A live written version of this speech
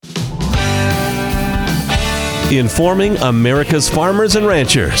informing America's farmers and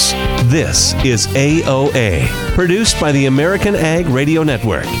ranchers. This is AOA, produced by the American Ag Radio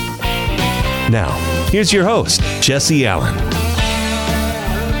Network. Now, here's your host, Jesse Allen.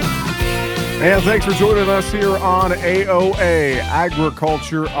 And thanks for joining us here on AOA,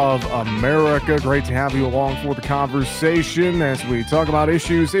 Agriculture of America. Great to have you along for the conversation as we talk about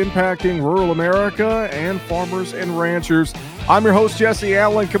issues impacting rural America and farmers and ranchers. I'm your host, Jesse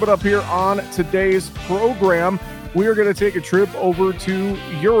Allen. Coming up here on today's program, we are going to take a trip over to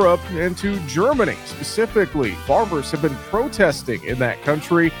Europe and to Germany. Specifically, farmers have been protesting in that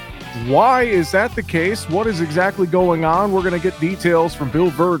country. Why is that the case? What is exactly going on? We're going to get details from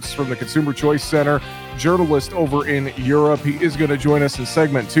Bill Wirtz from the Consumer Choice Center, journalist over in Europe. He is going to join us in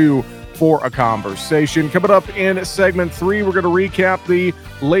segment 2 for a conversation. Coming up in segment 3, we're going to recap the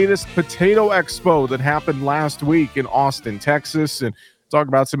latest Potato Expo that happened last week in Austin, Texas, and talk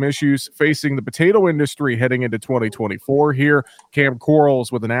about some issues facing the potato industry heading into 2024 here. Cam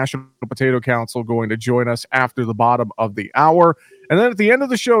Quarles with the National Potato Council going to join us after the bottom of the hour. And then at the end of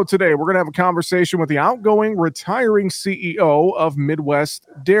the show today, we're going to have a conversation with the outgoing retiring CEO of Midwest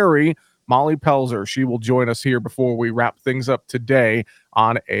Dairy, Molly Pelzer. She will join us here before we wrap things up today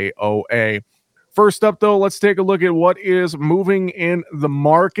on AOA. First up, though, let's take a look at what is moving in the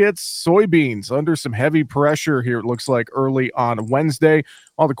markets. Soybeans under some heavy pressure here, it looks like, early on Wednesday,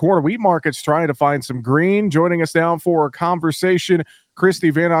 while the corn and wheat market's trying to find some green. Joining us now for a conversation,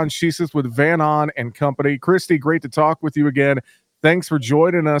 Kristi Van Ahn-Kjeseth with Van Ahn Company. Kristi, great to talk with you again. Thanks for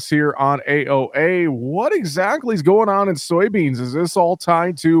joining us here on AOA. What exactly is going on in soybeans? Is this all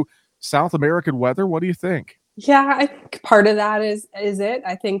tied to South American weather? What do you think? Yeah, I think part of that is it.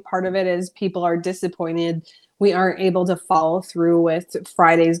 I think part of it is people are disappointed we aren't able to follow through with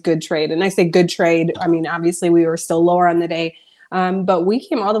Friday's good trade. And I say good trade, I mean, obviously we were still lower on the day, but we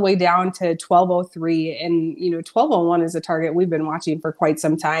came all the way down to 1203, and 1201 is a target we've been watching for quite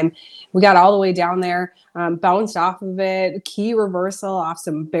some time. We got all the way down there, bounced off of it, key reversal off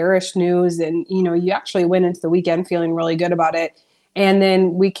some bearish news, and you actually went into the weekend feeling really good about it. And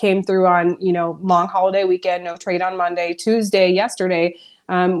then we came through on, long holiday weekend, no trade on Monday, Tuesday, yesterday.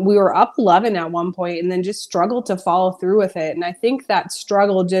 We were up 11 at one point and then just struggled to follow through with it. And I think that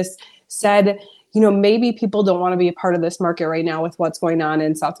struggle just said, maybe people don't want to be a part of this market right now with what's going on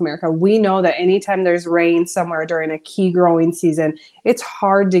in South America. We know that anytime there's rain somewhere during a key growing season, it's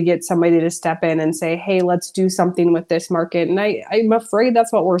hard to get somebody to step in and say, hey, let's do something with this market. And I'm afraid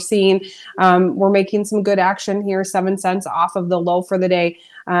that's what we're seeing. We're making some good action here, 7 cents off of the low for the day.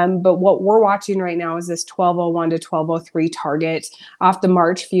 But what we're watching right now is this 1201 to 1203 target off the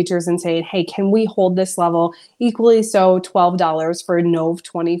March futures and saying, hey, can we hold this level? Equally so, $12 for Nov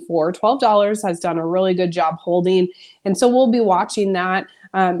 24. $12 has done a really good job holding. And so we'll be watching that.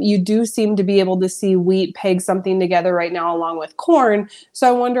 You do seem to be able to see wheat peg something together right now along with corn. So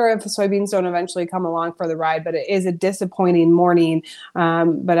I wonder if soybeans don't eventually come along for the ride, but it is a disappointing morning.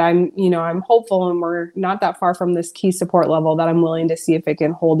 But I'm hopeful, and we're not that far from this key support level that I'm willing to see if it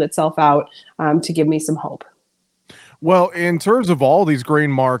can hold itself out to give me some hope. Well, in terms of all these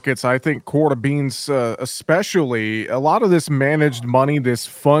grain markets, I think corn and beans especially, a lot of this managed money, this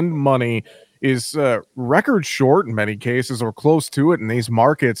fund money, is record short in many cases or close to it in these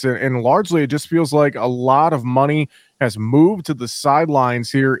markets. And largely it just feels like a lot of money has moved to the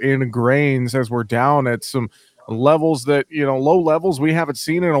sidelines here in grains as we're down at some levels that, low levels we haven't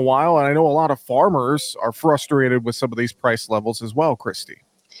seen in a while. And I know a lot of farmers are frustrated with some of these price levels as well, Kristi.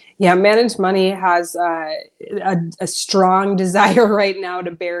 Yeah, managed money has a strong desire right now to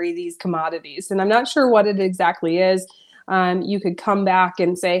bury these commodities. And I'm not sure what it exactly is. You could come back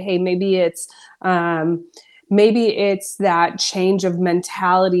and say, hey, maybe it's that change of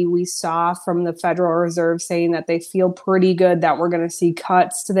mentality we saw from the Federal Reserve saying that they feel pretty good that we're going to see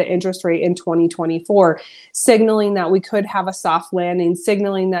cuts to the interest rate in 2024, signaling that we could have a soft landing,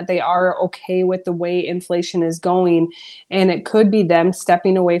 signaling that they are okay with the way inflation is going. And it could be them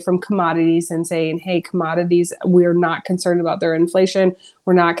stepping away from commodities and saying, hey, commodities, we're not concerned about their inflation.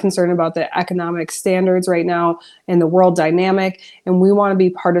 We're not concerned about the economic standards right now and the world dynamic, and we want to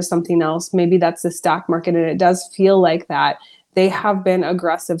be part of something else. Maybe that's the stock market, and it does feel like that. They have been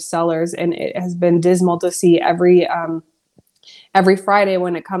aggressive sellers, and it has been dismal to see every Friday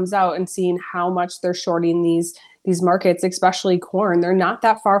when it comes out and seeing how much they're shorting these markets, especially corn. They're not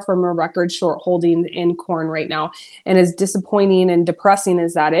that far from a record short holding in corn right now. And as disappointing and depressing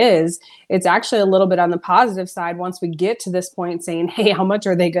as that is, it's actually a little bit on the positive side once we get to this point saying, hey, how much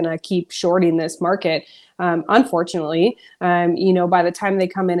are they going to keep shorting this market? Unfortunately, by the time they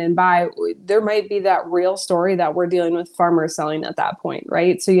come in and buy, there might be that real story that we're dealing with farmers selling at that point,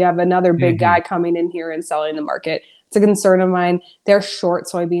 right? So you have another big guy coming in here and selling the market. It's a concern of mine. They're short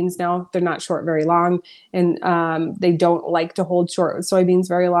soybeans now. They're not short very long, and they don't like to hold short soybeans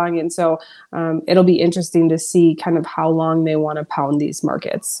very long. And so it'll be interesting to see kind of how long they want to pound these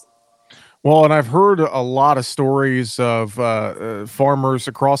markets. Well, and I've heard a lot of stories of farmers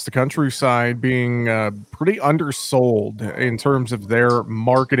across the countryside being pretty undersold in terms of their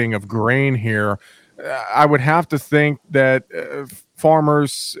marketing of grain here. I would have to think that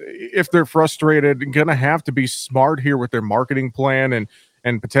farmers, if they're frustrated, are going to have to be smart here with their marketing plan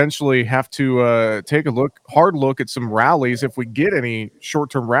and potentially have to take a hard look at some rallies if we get any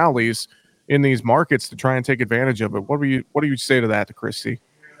short-term rallies in these markets to try and take advantage of it. What do you say to that, to Kristi?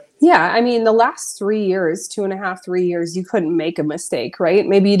 Yeah, I mean, the last 3 years, 2.5, 3 years, you couldn't make a mistake, right?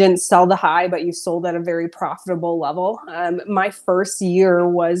 Maybe you didn't sell the high, but you sold at a very profitable level. My first year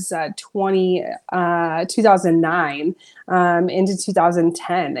was 2009 into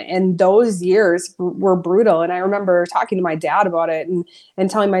 2010. And those years were brutal. And I remember talking to my dad about it and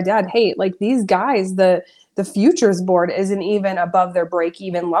telling my dad, hey, like these guys, the futures board isn't even above their break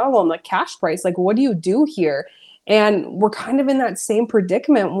even, let alone the cash price. Like, what do you do here? And we're kind of in that same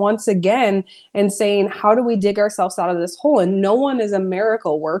predicament once again and saying, how do we dig ourselves out of this hole? And no one is a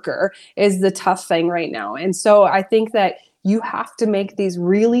miracle worker is the tough thing right now. And so I think that you have to make these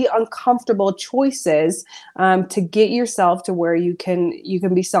really uncomfortable choices to get yourself to where you can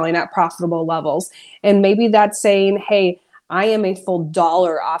be selling at profitable levels. And maybe that's saying, hey, I am a full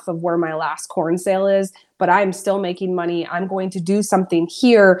dollar off of where my last corn sale is, but I'm still making money. I'm going to do something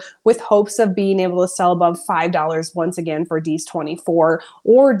here with hopes of being able to sell above $5 once again for D's 24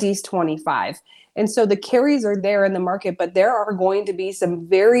 or D's 25. And so the carries are there in the market, but there are going to be some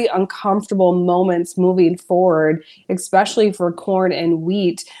very uncomfortable moments moving forward, especially for corn and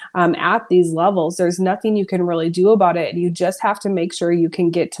wheat at these levels. There's nothing you can really do about it. You just have to make sure you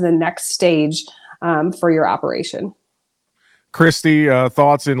can get to the next stage for your operation. Kristi,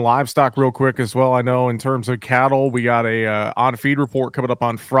 thoughts in livestock real quick as well. I know in terms of cattle, we got a on-feed report coming up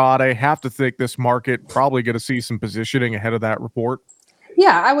on Friday. Have to think this market probably going to see some positioning ahead of that report.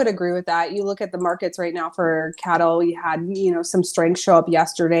 Yeah, I would agree with that. You look at the markets right now for cattle, you had, some strength show up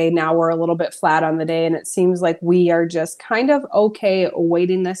yesterday. Now we're a little bit flat on the day, and it seems like we are just kind of okay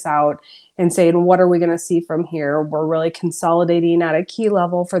waiting this out and saying, what are we going to see from here? We're really consolidating at a key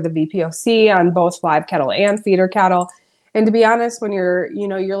level for the VPOC on both live cattle and feeder cattle. And to be honest, when you're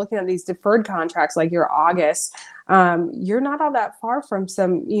looking at these deferred contracts like your August, you're not all that far from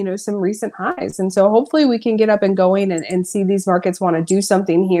some recent highs. And so hopefully we can get up and going and see these markets want to do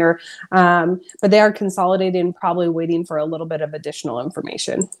something here. But they are consolidating and probably waiting for a little bit of additional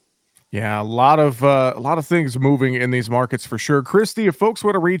information. Yeah, a lot of things moving in these markets for sure. Kristi, if folks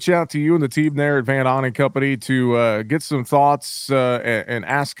want to reach out to you and the team there at Van Ahn Company to get some thoughts and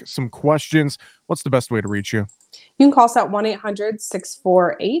ask some questions, what's the best way to reach you? You can call us at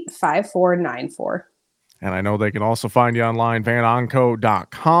 1-800-648-5494. And I know they can also find you online,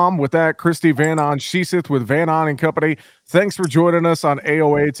 vanonco.com. With that, Kristi Van Ahn-Kjeseth with Van Ahn Company. Thanks for joining us on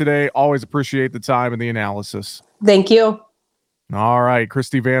AOA today. Always appreciate the time and the analysis. Thank you. All right,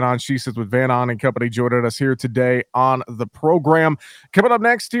 Kristi Van Ahn-Kjeseth with Van Ahn Company joining us here today on the program. Coming up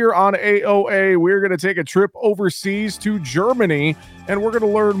next here on AOA, we're going to take a trip overseas to Germany, and we're going to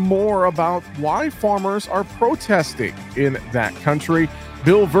learn more about why farmers are protesting in that country.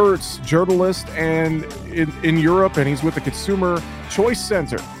 Bill Wirtz, journalist and in Europe, and he's with the Consumer Choice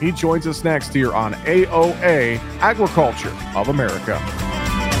Center. He joins us next here on AOA, Agriculture of America.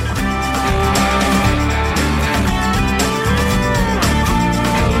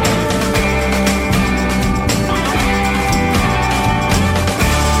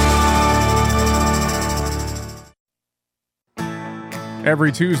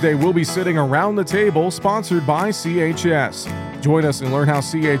 Every Tuesday, we'll be sitting around the table, sponsored by CHS. Join us and learn how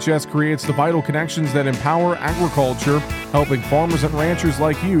CHS creates the vital connections that empower agriculture, helping farmers and ranchers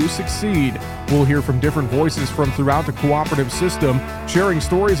like you succeed. We'll hear from different voices from throughout the cooperative system, sharing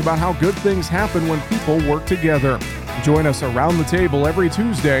stories about how good things happen when people work together. Join us around the table every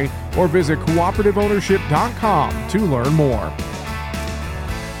Tuesday or visit cooperativeownership.com to learn more.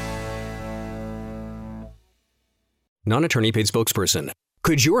 Non-attorney paid spokesperson.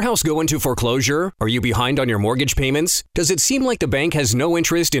 Could your house go into foreclosure? Are you behind on your mortgage payments? Does it seem like the bank has no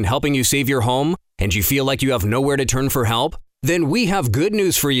interest in helping you save your home? And you feel like you have nowhere to turn for help? Then we have good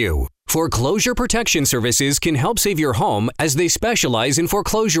news for you. Foreclosure Protection Services can help save your home as they specialize in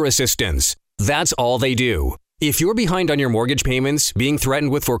foreclosure assistance. That's all they do. If you're behind on your mortgage payments, being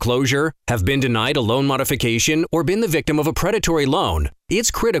threatened with foreclosure, have been denied a loan modification, or been the victim of a predatory loan, it's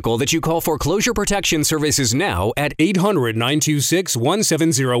critical that you call Foreclosure Protection Services now at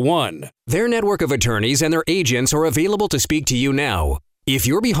 800-926-1701. Their network of attorneys and their agents are available to speak to you now. If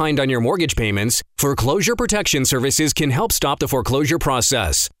you're behind on your mortgage payments, Foreclosure Protection Services can help stop the foreclosure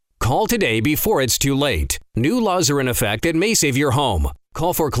process. Call today before it's too late. New laws are in effect that may save your home.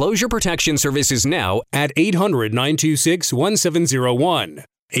 Call Foreclosure Protection Services now at 800-926-1701.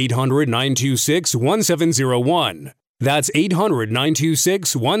 800-926-1701. That's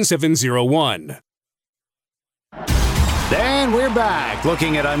 800-926-1701. And we're back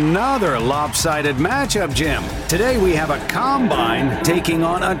looking at another lopsided matchup, Jim. Today we have a combine taking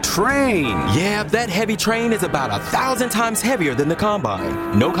on a train. Yeah, that heavy train is about 1,000 times heavier than the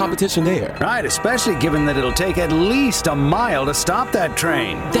combine. No competition there. Right, especially given that it'll take at least a mile to stop that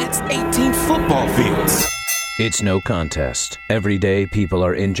train. That's 18 football fields. It's no contest. Every day, people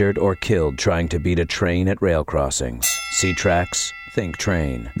are injured or killed trying to beat a train at rail crossings. See tracks, think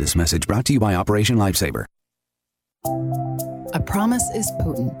train. This message brought to you by Operation Lifesaver. A promise is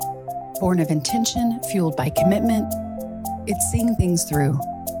potent, born of intention, fueled by commitment. It's seeing things through,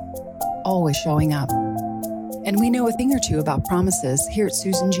 always showing up. And we know a thing or two about promises here at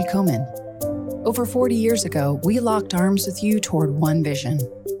Susan G. Komen. Over 40 years ago, we locked arms with you toward one vision: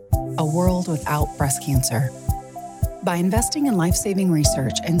 a world without breast cancer. By investing in life-saving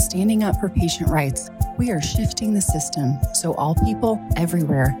research and standing up for patient rights, we are shifting the system so all people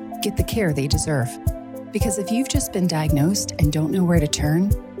everywhere get the care they deserve. Because if you've just been diagnosed and don't know where to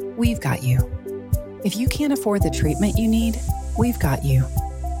turn, we've got you. If you can't afford the treatment you need, we've got you.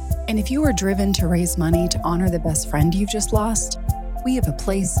 And if you are driven to raise money to honor the best friend you've just lost, we have a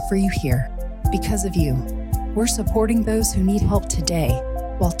place for you here. Because of you, we're supporting those who need help today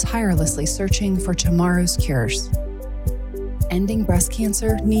while tirelessly searching for tomorrow's cures. Ending breast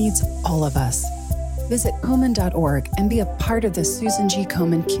cancer needs all of us. Visit Komen.org and be a part of the Susan G.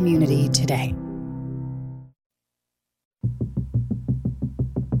 Komen community today.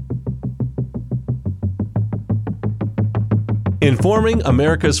 Informing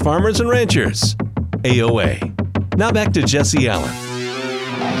America's farmers and ranchers. AOA. Now back to Jesse Allen.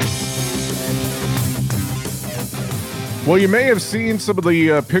 Well, you may have seen some of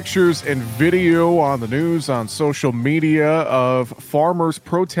the pictures and video on the news, on social media, of farmers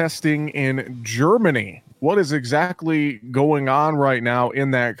protesting in Germany. What is exactly going on right now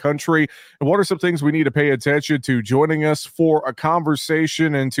in that country? And what are some things we need to pay attention to? Joining us for a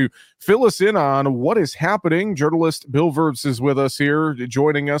conversation and to fill us in on what is happening, journalist Bill Wirtz is with us here,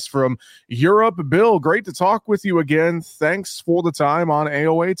 joining us from Europe. Bill, great to talk with you again. Thanks for the time on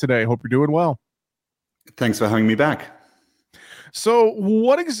AOA today. Hope you're doing well. Thanks for having me back. So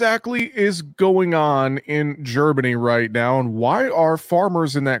what exactly is going on in Germany right now, and why are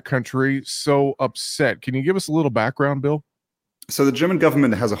farmers in that country so upset? Can you give us a little background, Bill? So the German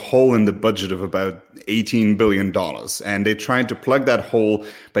government has a hole in the budget of about $18 billion, and they tried to plug that hole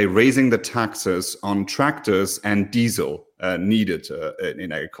by raising the taxes on tractors and diesel needed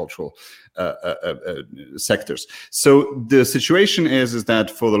in agricultural sectors. So the situation is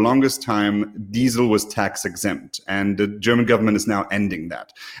that for the longest time, diesel was tax exempt, and the German government is now ending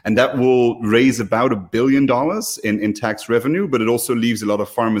that. And that will raise about $1 billion in tax revenue, but it also leaves a lot of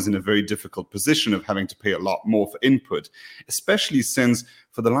farmers in a very difficult position of having to pay a lot more for input, especially since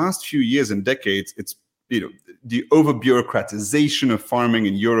for the last few years and decades, it's the over-bureaucratization of farming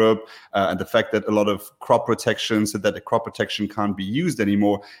in Europe and the fact that a lot of crop protection, so that the crop protection can't be used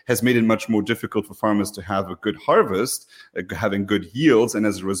anymore, has made it much more difficult for farmers to have a good harvest, having good yields. And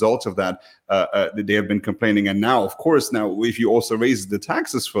as a result of that, they have been complaining. And now, of course, if you also raise the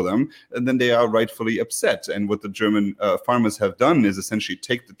taxes for them, then they are rightfully upset. And what the German farmers have done is essentially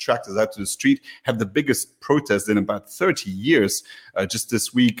take the tractors out to the street, have the biggest protest in about 30 years. Just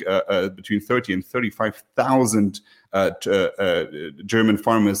this week, between 30 and 35,000 German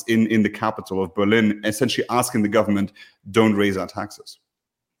farmers in the capital of Berlin, essentially asking the government, don't raise our taxes.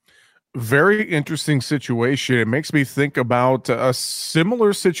 Very interesting situation. It makes me think about a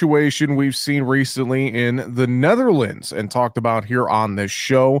similar situation we've seen recently in the Netherlands and talked about here on this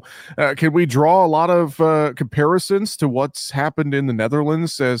show. Can we draw a lot of comparisons to what's happened in the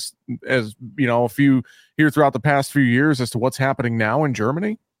Netherlands as you know, a few here throughout the past few years as to what's happening now in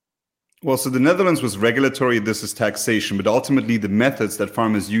Germany? Well, so the Netherlands was regulatory, this is taxation, but ultimately the methods that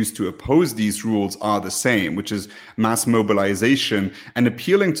farmers use to oppose these rules are the same, which is mass mobilization and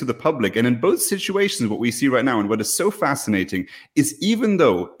appealing to the public. And in both situations, what we see right now, and what is so fascinating, is even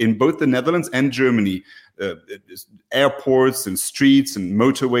though in both the Netherlands and Germany, airports and streets and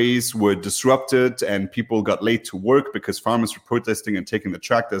motorways were disrupted and people got late to work because farmers were protesting and taking the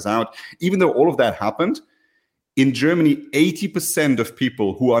tractors out. Even though all of that happened, in Germany, 80% of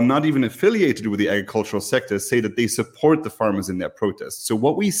people who are not even affiliated with the agricultural sector say that they support the farmers in their protests. So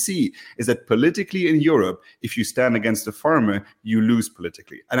what we see is that politically in Europe, if you stand against a farmer, you lose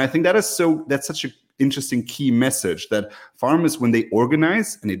politically. And I think that's such an interesting key message, that farmers, when they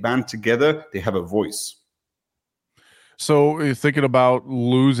organize and they band together, they have a voice. So thinking about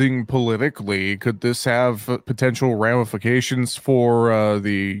losing politically, could this have potential ramifications for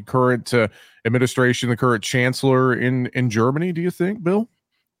the current administration, the current chancellor in Germany, do you think, Bill?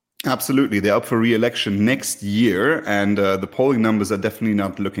 Absolutely. They're up for re-election next year, and the polling numbers are definitely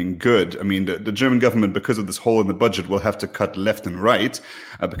not looking good. I mean, the German government, because of this hole in the budget, will have to cut left and right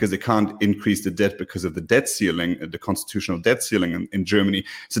because they can't increase the debt because of the debt ceiling, the constitutional debt ceiling in Germany.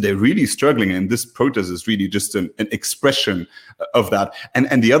 So they're really struggling, and this protest is really just an expression of that.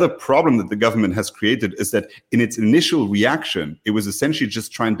 And the other problem that the government has created is that in its initial reaction, it was essentially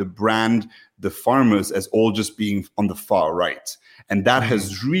just trying to brand the farmers as all just being on the far right. And that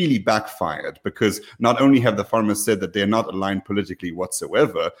has really backfired, because not only have the farmers said that they're not aligned politically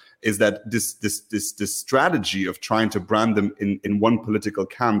whatsoever, is that this strategy of trying to brand them in one political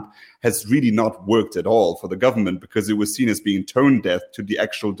camp has really not worked at all for the government, because it was seen as being tone deaf to the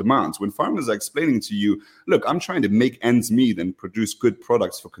actual demands. When farmers are explaining to you, look, I'm trying to make ends meet and produce good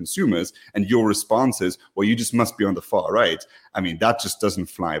products for consumers, and your response is, well, you just must be on the far right. I mean, that just doesn't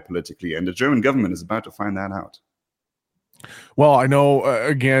fly politically. And the German government is about to find that out. Well, I know,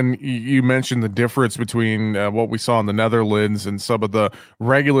 again, you mentioned the difference between what we saw in the Netherlands and some of the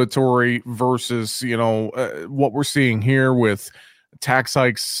regulatory versus, what we're seeing here with tax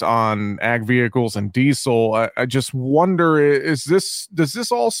hikes on ag vehicles and diesel. I just wonder, does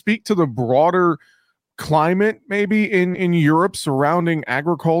this all speak to the broader climate maybe in Europe surrounding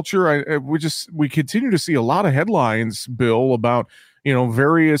agriculture? We continue to see a lot of headlines, Bill, about,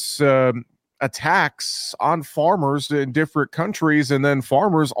 various attacks on farmers in different countries, and then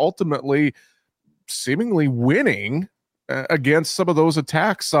farmers ultimately seemingly winning against some of those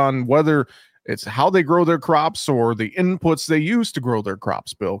attacks on whether it's how they grow their crops or the inputs they use to grow their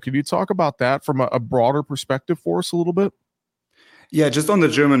crops. Bill, can you talk about that from a broader perspective for us a little bit? Yeah, just on the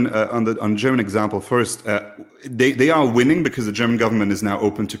German German example first, they are winning because the German government is now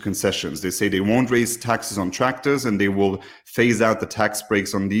open to concessions. They say they won't raise taxes on tractors, and they will phase out the tax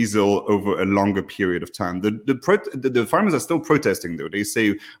breaks on diesel over a longer period of time. The farmers are still protesting, though. They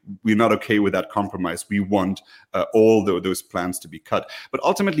say we're not okay with that compromise. We want all those plans to be cut. But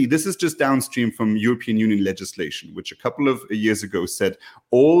ultimately, this is just downstream from European Union legislation, which a couple of years ago said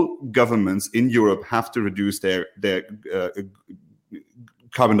all governments in Europe have to reduce their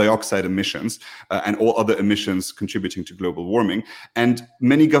carbon dioxide emissions and all other emissions contributing to global warming. And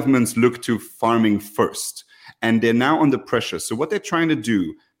many governments look to farming first, and they're now under pressure. So what they're trying to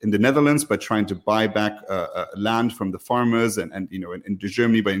do in the Netherlands, by trying to buy back land from the farmers, and in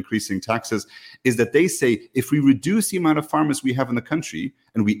Germany by increasing taxes, is that they say, if we reduce the amount of farmers we have in the country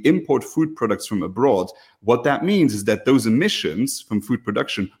and we import food products from abroad, what that means is that those emissions from food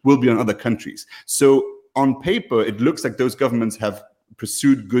production will be on other countries. So on paper, it looks like those governments have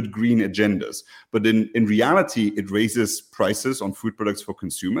pursued good green agendas, but in reality, it raises prices on food products for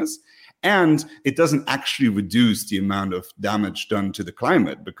consumers, and it doesn't actually reduce the amount of damage done to the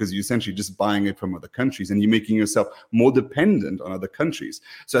climate, because you're essentially just buying it from other countries and you're making yourself more dependent on other countries.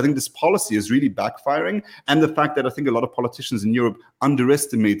 So I think this policy is really backfiring, and the fact that I think a lot of politicians in Europe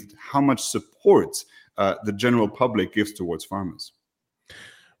underestimated how much support the general public gives towards farmers.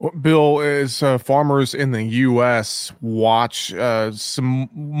 Bill, as farmers in the U.S. watch some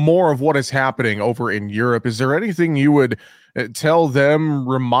more of what is happening over in Europe, is there anything you would tell them,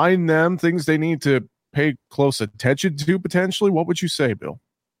 remind them, things they need to pay close attention to potentially? What would you say, Bill?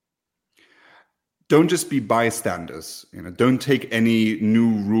 Don't just be bystanders. Don't take any new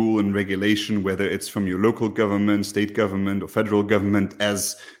rule and regulation, whether it's from your local government, state government, or federal government,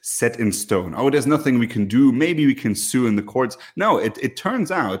 as set in stone. Oh, there's nothing we can do. Maybe we can sue in the courts. No, it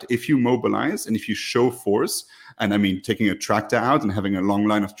turns out if you mobilize and if you show force, and I mean, taking a tractor out and having a long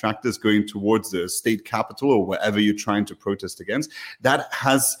line of tractors going towards the state capital or wherever you're trying to protest against, that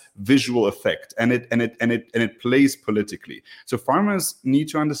has visual effect, and it plays politically. So farmers need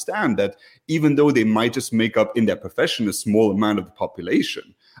to understand that even though they might just make up in their profession a small amount of the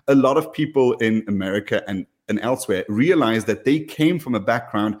population, a lot of people in America and elsewhere realize that they came from a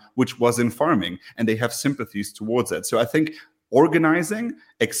background which was in farming, and they have sympathies towards that. So I think organizing,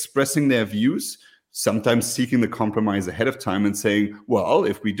 expressing their views, sometimes seeking the compromise ahead of time and saying, well,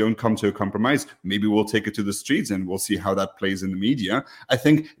 if we don't come to a compromise, maybe we'll take it to the streets and we'll see how that plays in the media. I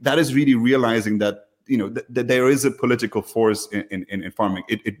think that is really realizing that that there is a political force in farming.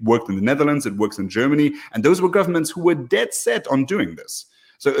 It worked in the Netherlands, it works in Germany, and those were governments who were dead set on doing this.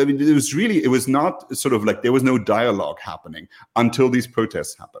 So I mean, it was not sort of like there was no dialogue happening until these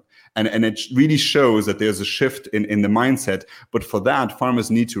protests happened. And it really shows that there's a shift in the mindset. But for that,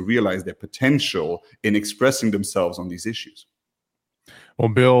 farmers need to realize their potential in expressing themselves on these issues. Well,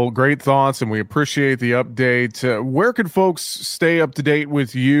 Bill, great thoughts, and we appreciate the update. Where can folks stay up to date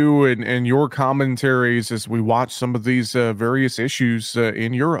with you and your commentaries as we watch some of these various issues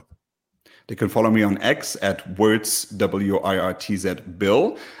in Europe? They can follow me on X at Wirtz, WIRTZ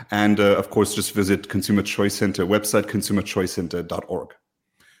Bill. And of course, just visit Consumer Choice Center website, consumerchoicecenter.org.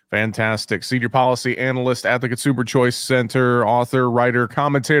 Fantastic. Senior Policy Analyst at the Consumer Choice Center, author, writer,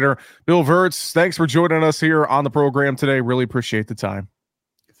 commentator, Bill Wirtz. Thanks for joining us here on the program today. Really appreciate the time.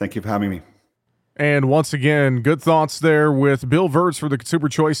 Thank you for having me. And once again, good thoughts there with Bill Wirtz for the Consumer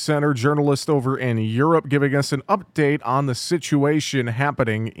Choice Center, journalist over in Europe, giving us an update on the situation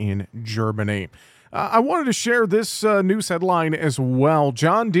happening in Germany. I wanted to share this news headline as well.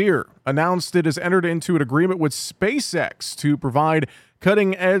 John Deere announced it has entered into an agreement with SpaceX to provide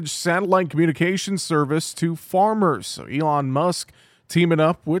cutting-edge satellite communication service to farmers. So Elon Musk teaming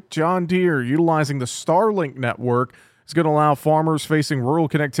up with John Deere, utilizing the Starlink network. It's going to allow farmers facing rural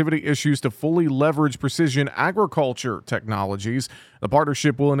connectivity issues to fully leverage precision agriculture technologies. The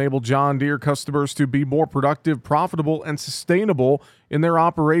partnership will enable John Deere customers to be more productive, profitable, and sustainable in their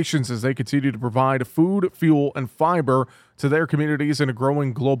operations as they continue to provide food, fuel, and fiber to their communities and a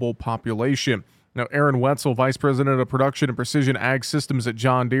growing global population. Now, Aaron Wetzel, Vice President of Production and Precision Ag Systems at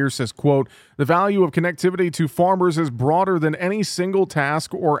John Deere, says, quote, "The value of connectivity to farmers is broader than any single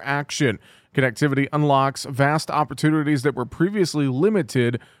task or action. Connectivity unlocks vast opportunities that were previously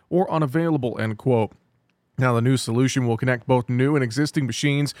limited or unavailable," end quote. Now, the new solution will connect both new and existing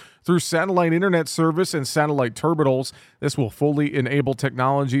machines through satellite internet service and satellite terminals. This will fully enable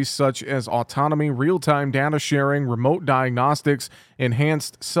technologies such as autonomy, real-time data sharing, remote diagnostics,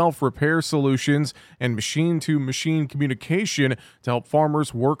 enhanced self-repair solutions, and machine-to-machine communication to help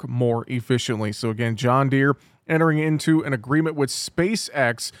farmers work more efficiently. So again, John Deere entering into an agreement with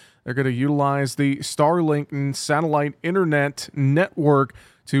SpaceX. They're going to utilize the Starlink and satellite internet network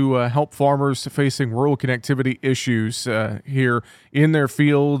to help farmers facing rural connectivity issues here in their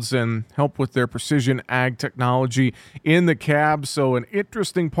fields and help with their precision ag technology in the cab. So an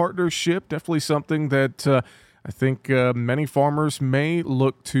interesting partnership, definitely something that I think many farmers may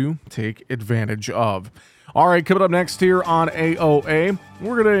look to take advantage of. All right, coming up next here on AOA,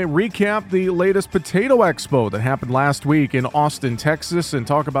 we're going to recap the latest Potato Expo that happened last week in Austin, Texas, and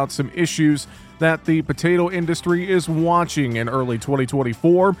talk about some issues that the potato industry is watching in early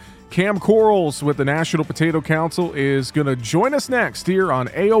 2024. Cam Quarles with the National Potato Council is going to join us next here on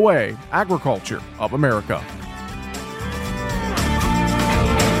AOA, Agriculture of America.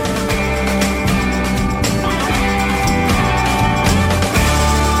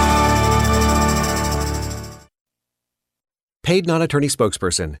 Paid non-attorney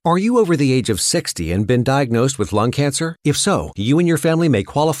spokesperson. Are you over the age of 60 and been diagnosed with lung cancer? If so, you and your family may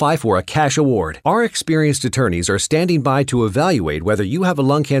qualify for a cash award. Our experienced attorneys are standing by to evaluate whether you have a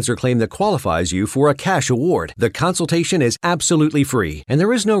lung cancer claim that qualifies you for a cash award. The consultation is absolutely free, and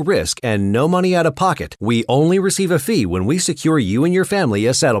there is no risk and no money out of pocket. We only receive a fee when we secure you and your family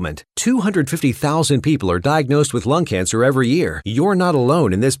a settlement. 250,000 people are diagnosed with lung cancer every year. You're not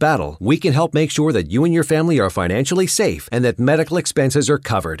alone in this battle. We can help make sure that you and your family are financially safe and that medical expenses are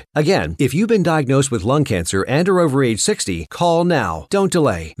covered. Again, if you've been diagnosed with lung cancer and are over age 60, call now. Don't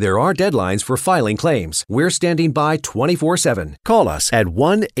delay. There are deadlines for filing claims. We're standing by 24/7. Call us at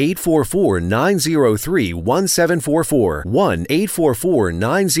 1-844-903-1744.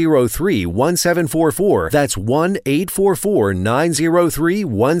 1-844-903-1744. That's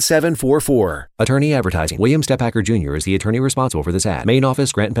 1-844-903-1744. Attorney advertising. William Steppacker Jr. is the attorney responsible for this ad. Main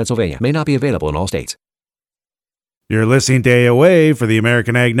office, Granton, Pennsylvania. May not be available in all states. You're listening to AOA for the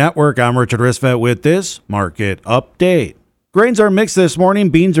American Ag Network. I'm Richard Risvet with this market update. Grains are mixed this morning.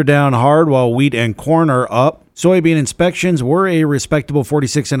 Beans are down hard while wheat and corn are up. Soybean inspections were a respectable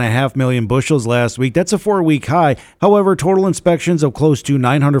 46.5 million bushels last week. That's a 4-week high. However, total inspections of close to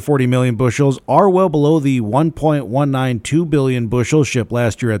 940 million bushels are well below the 1.192 billion bushels shipped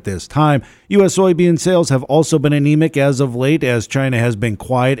last year at this time. U.S. soybean sales have also been anemic as of late as China has been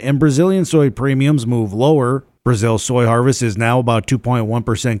quiet and Brazilian soy premiums move lower. Brazil's soy harvest is now about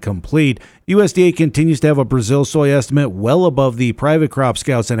 2.1% complete. USDA continues to have a Brazil soy estimate well above the private crop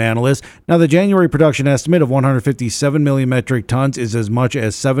scouts and analysts. Now, the January production estimate of 157 million metric tons is as much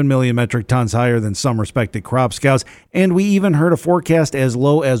as 7 million metric tons higher than some respected crop scouts, and we even heard a forecast as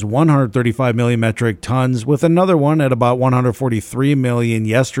low as 135 million metric tons, with another one at about 143 million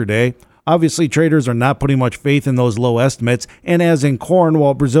yesterday. Obviously, traders are not putting much faith in those low estimates, and as in corn,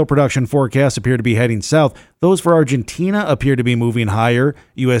 while Brazil production forecasts appear to be heading south, those for Argentina appear to be moving higher.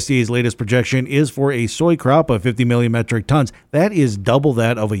 USDA's latest projection is for a soy crop of 50 million metric tons. That is double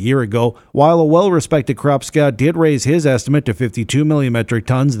that of a year ago, while a well-respected crop scout did raise his estimate to 52 million metric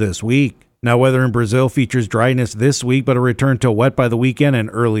tons this week. Now, weather in Brazil features dryness this week, but a return to wet by the weekend and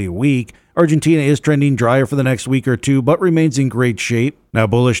early week. Argentina is trending drier for the next week or two, but remains in great shape. Now,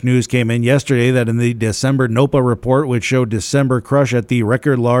 bullish news came in yesterday that in the December NOPA report, which showed December crush at the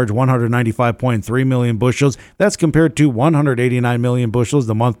record large 195.3 million bushels, that's compared to 189 million bushels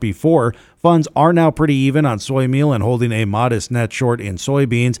the month before. Funds are now pretty even on soy meal and holding a modest net short in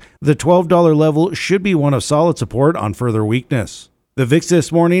soybeans. The $12 level should be one of solid support on further weakness. The VIX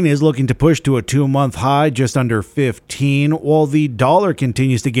this morning is looking to push to a 2-month high just under 15, while the dollar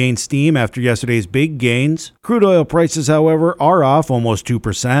continues to gain steam after yesterday's big gains. Crude oil prices, however, are off almost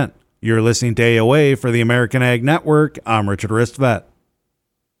 2%. You're listening to AOA for the American Ag Network. I'm Richard Ristvet.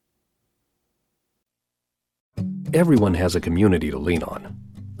 Everyone has a community to lean on.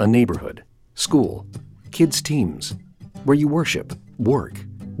 A neighborhood, school, kids' teams, where you worship, work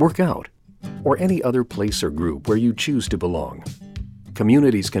out, or any other place or group where you choose to belong.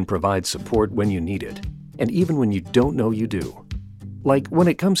 Communities can provide support when you need it, and even when you don't know you do. Like when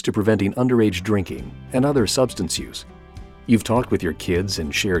it comes to preventing underage drinking and other substance use. You've talked with your kids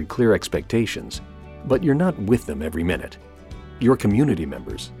and shared clear expectations, but you're not with them every minute. Your community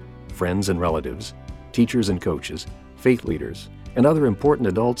members, friends and relatives, teachers and coaches, faith leaders, and other important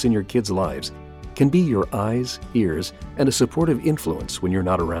adults in your kids' lives can be your eyes, ears, and a supportive influence when you're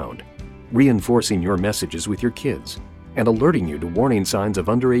not around, reinforcing your messages with your kids and alerting you to warning signs of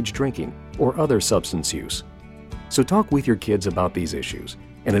underage drinking or other substance use. So talk with your kids about these issues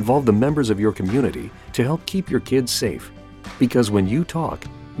and involve the members of your community to help keep your kids safe. Because when you talk,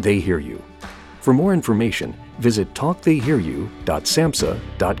 they hear you. For more information, visit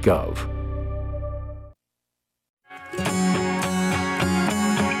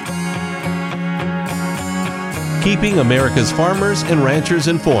talktheyhearyou.samhsa.gov. Keeping America's farmers and ranchers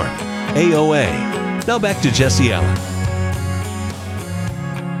informed. AOA. Now back to Jesse Allen.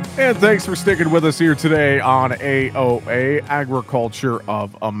 And thanks for sticking with us here today on AOA, Agriculture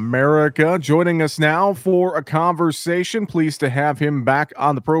of America. Joining us now for a conversation. Pleased to have him back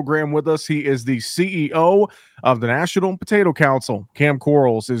on the program with us. He is the CEO of the National Potato Council. Cam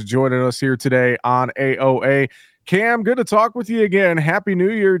Quarles is joining us here today on AOA. Cam, good to talk with you again. Happy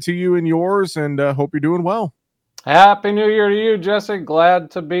New Year to you and yours, and hope you're doing well. Happy New Year to you, Jesse. Glad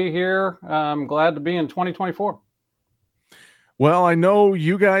to be here. Glad to be in 2024. Well, I know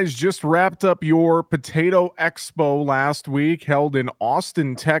you guys just wrapped up your Potato Expo last week, held in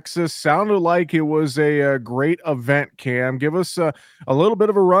Austin, Texas. Sounded like it was a great event, Cam. Give us a little bit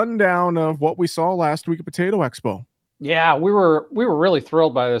of a rundown of what we saw last week at Potato Expo. Yeah, we were really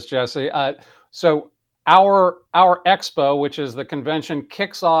thrilled by this, Jesse. So our expo, which is the convention,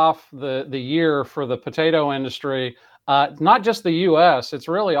 kicks off the year for the potato industry. Not just the U.S., it's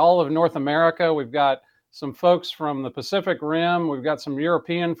really all of North America. We've got some folks from the Pacific Rim. We've got some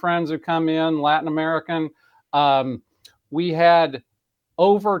European friends who come in, Latin American. We had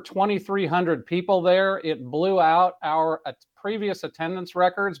over 2,300 people there. It blew out our previous attendance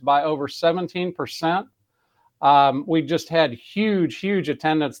records by over 17%. We just had huge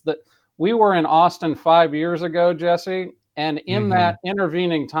attendance. That we were in Austin 5 years ago, Jesse, and in that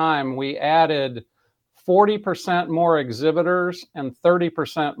intervening time, we added 40% more exhibitors and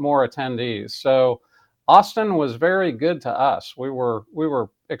 30% more attendees. So Austin was very good to us. We were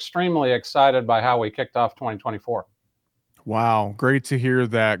extremely excited by how we kicked off 2024. Wow, great to hear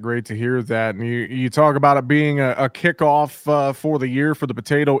that. Great to hear that. And you talk about it being a kickoff for the year for the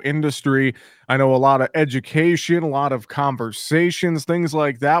potato industry. I know a lot of education, a lot of conversations, things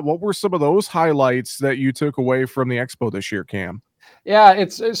like that. What were some of those highlights that you took away from the expo this year, Cam? Yeah,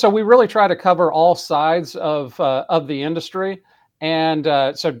 so we really try to cover all sides of the industry, and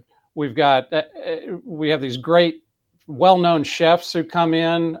so we have these great, well-known chefs who come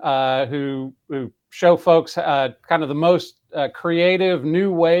in who show folks kind of the most creative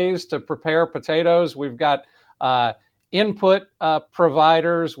new ways to prepare potatoes. We've got input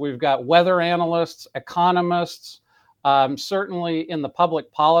providers. We've got weather analysts, economists. Certainly in the public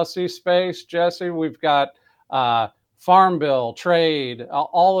policy space, Jesse, we've got Farm Bill, trade,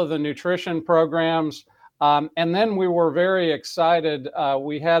 all of the nutrition programs. And then we were very excited.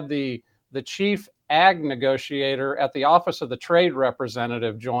 We had the chief ag negotiator at the Office of the Trade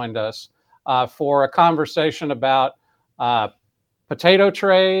Representative joined us for a conversation about potato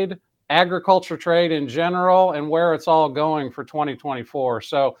trade, agriculture trade in general, and where it's all going for 2024.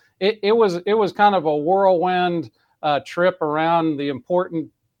 So it was kind of a whirlwind trip around the important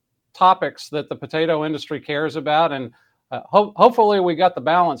topics that the potato industry cares about, and hopefully we got the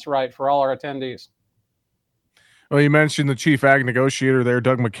balance right for all our attendees. Well, you mentioned the chief ag negotiator there,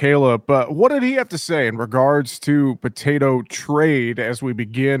 Doug McCaleb, but what did he have to say in regards to potato trade as we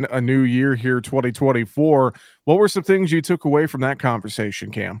begin a new year here, 2024? What were some things you took away from that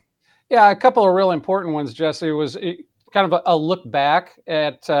conversation, Cam? Yeah, a couple of real important ones, Jesse. Was kind of a look back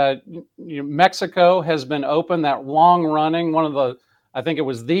at Mexico has been open, that long running, I think it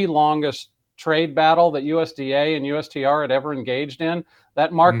was the longest trade battle that USDA and USTR had ever engaged in.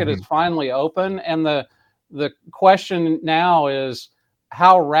 That market is finally open, and the question now is,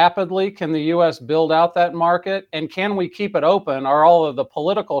 how rapidly can the U.S. build out that market, and can we keep it open? Are all of the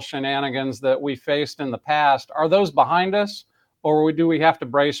political shenanigans that we faced in the past, are those behind us, or do we have to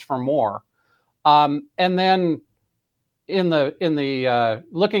brace for more? And then in the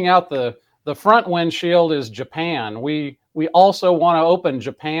looking out the front windshield is Japan. We also want to open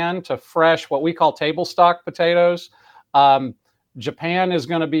Japan to fresh, what we call table stock potatoes. Japan is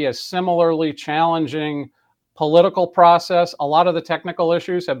going to be a similarly challenging political process. A lot of the technical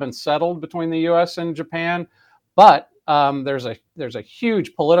issues have been settled between the U.S. and Japan, but there's a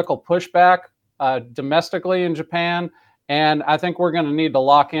huge political pushback domestically in Japan, and I think we're going to need to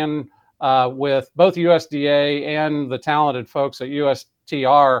lock in with both USDA and the talented folks at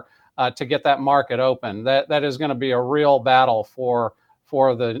USTR to get that market open. That is going to be a real battle for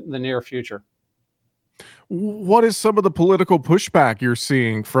the near future. What is some of the political pushback you're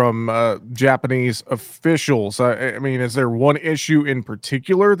seeing from Japanese officials? I mean, is there one issue in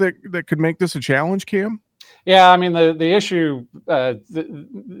particular that could make this a challenge, Cam? Yeah, I mean, the issue,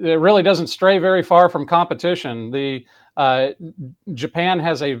 it really doesn't stray very far from competition. Japan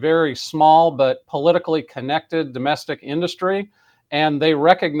has a very small but politically connected domestic industry, and they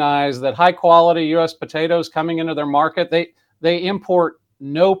recognize that high quality U.S. potatoes coming into their market, they import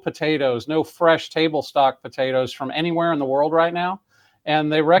no potatoes, no fresh table stock potatoes from anywhere in the world right now.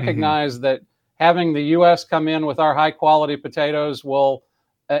 And they recognize that having the U.S. come in with our high quality potatoes will,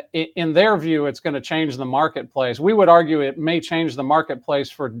 in their view, it's going to change the marketplace. We would argue it may change the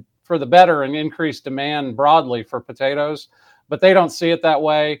marketplace for the better and increase demand broadly for potatoes, but they don't see it that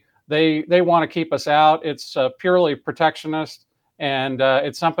way. They want to keep us out. It's purely protectionist, and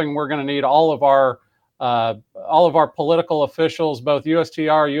it's something we're going to need all of our political officials, both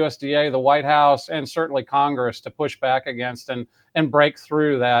USTR, USDA, the White House, and certainly Congress, to push back against and break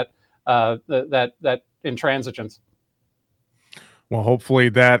through that intransigence. Well, hopefully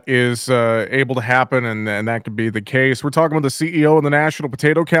that is able to happen, and that could be the case. We're talking with the CEO of the National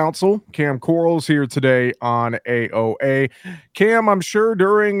Potato Council, Cam Quarles, here today on AOA. Cam, I'm sure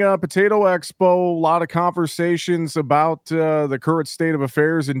during Potato Expo, a lot of conversations about the current state of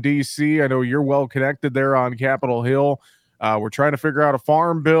affairs in D.C. I know you're well connected there on Capitol Hill. We're trying to figure out a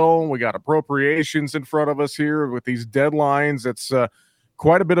farm bill. We got appropriations in front of us here with these deadlines. It's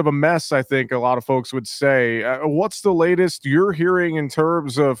quite a bit of a mess, I think a lot of folks would say. What's the latest you're hearing in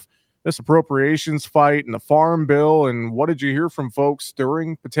terms of this appropriations fight and the farm bill, and what did you hear from folks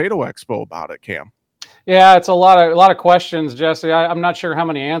during Potato Expo about it, Cam? Yeah, it's a lot of questions, Jesse. I'm not sure how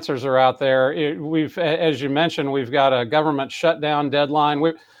many answers are out there. As you mentioned, we've got a government shutdown deadline.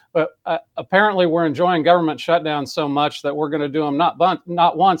 Apparently we're enjoying government shutdowns so much that we're going to do them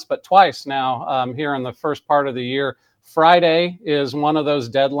not once but twice now here in the first part of the year. Friday is one of those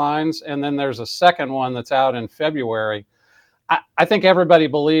deadlines, and then there's a second one that's out in February. I think everybody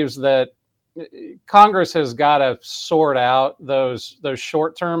believes that Congress has got to sort out those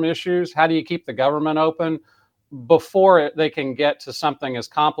short-term issues. How do you keep the government open before they can get to something as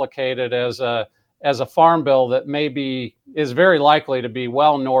complicated as a farm bill that is very likely to be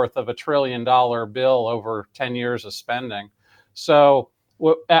well north of $1 trillion bill over 10 years of spending. So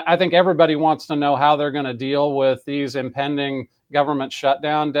I think everybody wants to know how they're going to deal with these impending government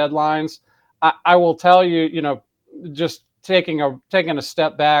shutdown deadlines. I will tell you, just taking a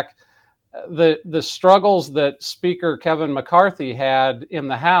step back, the struggles that Speaker Kevin McCarthy had in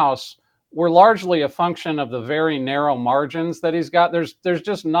the House were largely a function of the very narrow margins that he's got. There's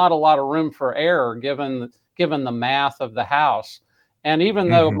just not a lot of room for error given the math of the House. And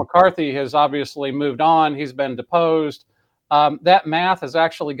even though McCarthy has obviously moved on, he's been deposed. that math has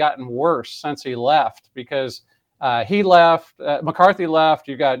actually gotten worse since he left, because he left, McCarthy left,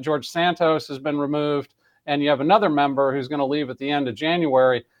 you got George Santos has been removed, and you have another member who's going to leave at the end of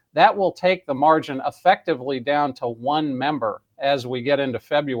January. That will take the margin effectively down to one member as we get into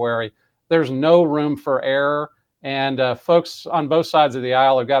February. There's no room for error, and folks on both sides of the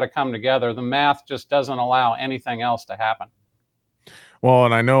aisle have got to come together. The math just doesn't allow anything else to happen. Well,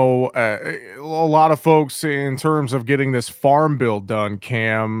 and I know a lot of folks in terms of getting this farm bill done,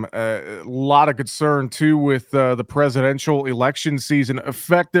 Cam, a lot of concern too with the presidential election season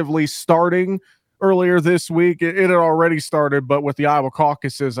effectively starting earlier this week. It had already started, but with the Iowa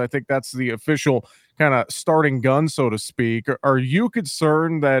caucuses, I think that's the official kind of starting gun, so to speak. Are you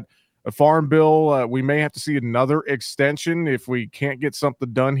concerned that a farm bill, we may have to see another extension if we can't get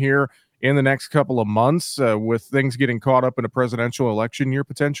something done here in the next couple of months with things getting caught up in a presidential election year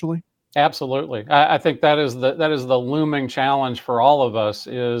potentially? Absolutely. I think that is the looming challenge for all of us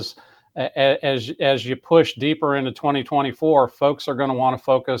is as you push deeper into 2024, folks are going to want to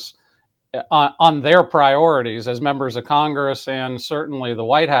focus on their priorities as members of Congress and certainly the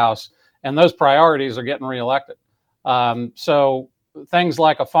White House, and those priorities are getting reelected. So things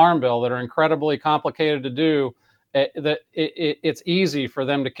like a farm bill that are incredibly complicated to do, it's easy for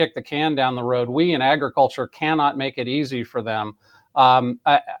them to kick the can down the road. We in agriculture cannot make it easy for them.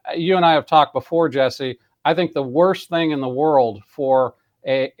 You and I have talked before, Jesse. I think the worst thing in the world for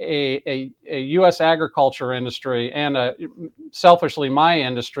a U.S. agriculture industry and selfishly my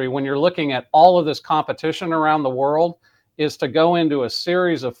industry, when you're looking at all of this competition around the world, is to go into a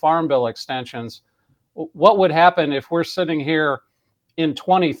series of farm bill extensions. What would happen if we're sitting here in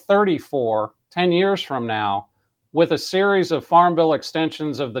 2034, 10 years from now, with a series of farm bill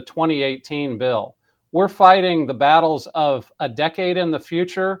extensions of the 2018 bill? We're fighting the battles of a decade in the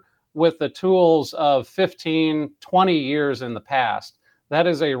future with the tools of 15, 20 years in the past. That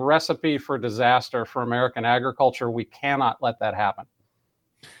is a recipe for disaster for American agriculture. We cannot let that happen.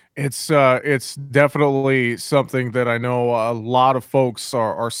 It's definitely something that I know a lot of folks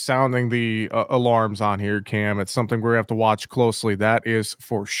are sounding the alarms on here, Cam. It's something we're going to have to watch closely. That is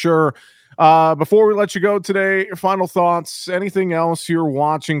for sure. Before we let you go today, final thoughts, anything else you're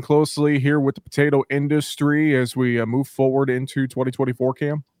watching closely here with the potato industry as we move forward into 2024,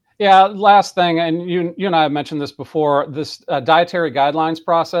 Cam? Yeah, last thing, and you and I have mentioned this before, this dietary guidelines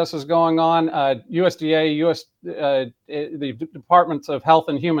process is going on. USDA, the Departments of Health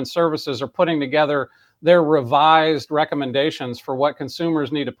and Human Services are putting together their revised recommendations for what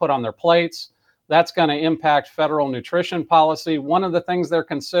consumers need to put on their plates. That's going to impact federal nutrition policy. One of the things they're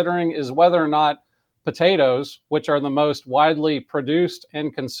considering is whether or not potatoes, which are the most widely produced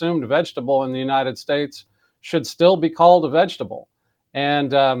and consumed vegetable in the United States, should still be called a vegetable.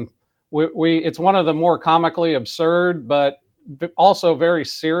 And it's one of the more comically absurd, but also very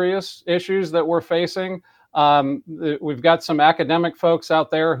serious issues that we're facing. We've got some academic folks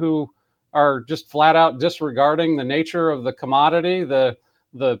out there who are just flat out disregarding the nature of the commodity,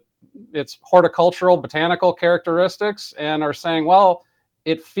 its horticultural, botanical characteristics, and are saying, well,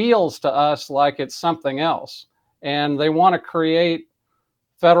 it feels to us like it's something else. And they want to create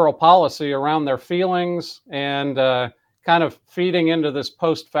federal policy around their feelings and kind of feeding into this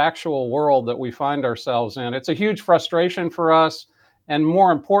post-factual world that we find ourselves in. It's a huge frustration for us. And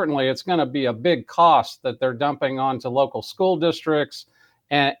more importantly, it's going to be a big cost that they're dumping onto local school districts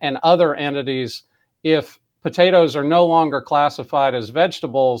and other entities if potatoes are no longer classified as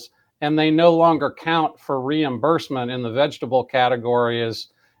vegetables and they no longer count for reimbursement in the vegetable category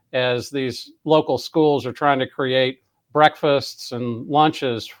as these local schools are trying to create breakfasts and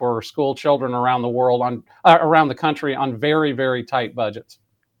lunches for school children around the world around the country on very, very tight budgets.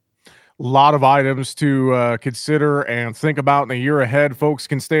 A lot of items to consider and think about in the year ahead. Folks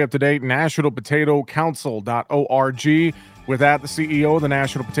can stay up to date. NationalPotatoCouncil.org. With that, the CEO of the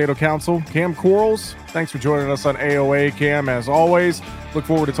National Potato Council, Cam Quarles. Thanks for joining us on AOA, Cam. As always, look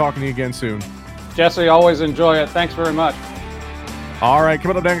forward to talking to you again soon. Jesse, always enjoy it. Thanks very much. All right,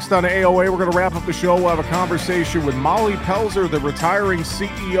 coming up next on AOA, we're going to wrap up the show. We'll have a conversation with Molly Pelzer, the retiring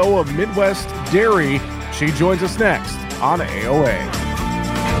CEO of Midwest Dairy. She joins us next on AOA.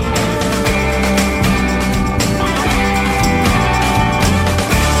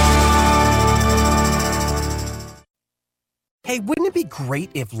 Hey, wouldn't it be great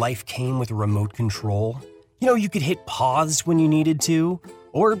if life came with a remote control? You know, you could hit pause when you needed to,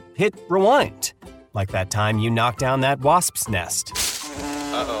 or hit rewind. Like that time you knocked down that wasp's nest.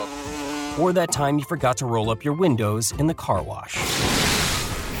 Uh-oh. Or that time you forgot to roll up your windows in the car wash.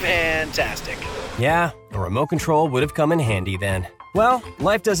 Fantastic. Yeah, a remote control would have come in handy then. Well,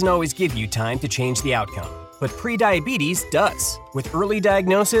 life doesn't always give you time to change the outcome. but prediabetes does. With early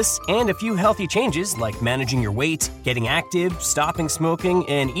diagnosis and a few healthy changes like managing your weight, getting active, stopping smoking,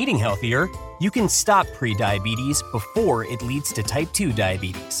 and eating healthier, you can stop prediabetes before it leads to type 2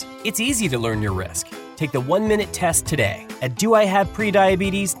 diabetes. It's easy to learn your risk. Take the 1-minute test today at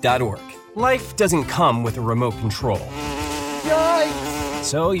doihaveprediabetes.org. Life doesn't come with a remote control. Yikes!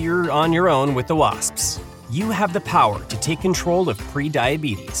 So you're on your own with the wasps. You have the power to take control of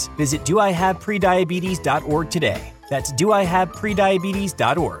prediabetes. Visit doihaveprediabetes.org today. That's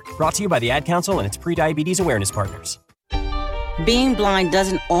doihaveprediabetes.org. Brought to you by the Ad Council and its Prediabetes Awareness Partners. Being blind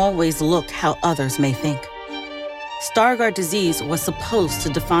doesn't always look how others may think. Stargardt disease was supposed to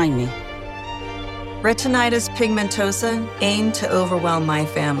define me. Retinitis pigmentosa aimed to overwhelm my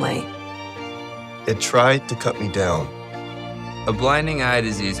family. It tried to cut me down. A blinding eye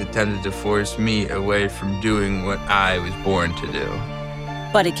disease attempted to force me away from doing what I was born to do.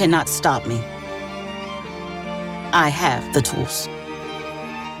 But it cannot stop me. I have the tools.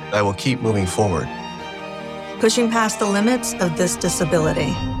 I will keep moving forward. Pushing past the limits of this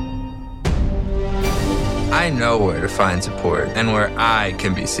disability. I know where to find support and where I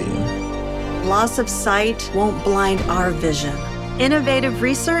can be seen. Loss of sight won't blind our vision. Innovative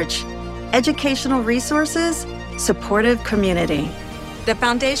research, educational resources, supportive community. The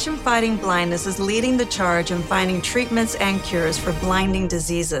Foundation Fighting Blindness is leading the charge in finding treatments and cures for blinding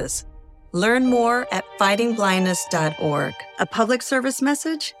diseases. Learn more at fightingblindness.org. A public service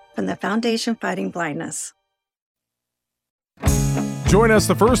message from the Foundation Fighting Blindness. Join us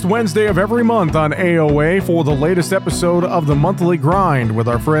the first Wednesday of every month on AOA for the latest episode of the Monthly Grind with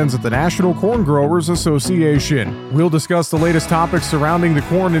our friends at the National Corn Growers Association. We'll discuss the latest topics surrounding the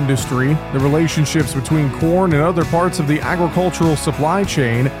corn industry, the relationships between corn and other parts of the agricultural supply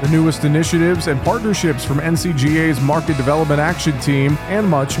chain, the newest initiatives and partnerships from NCGA's Market Development Action Team, and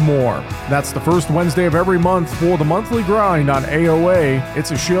much more. That's the first Wednesday of every month for the Monthly Grind on AOA.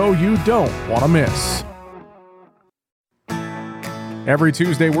 It's a show you don't want to miss. Every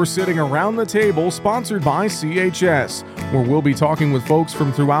Tuesday, we're sitting around the table, sponsored by CHS, where we'll be talking with folks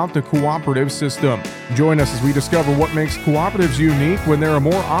from throughout the cooperative system. Join us as we discover what makes cooperatives unique when there are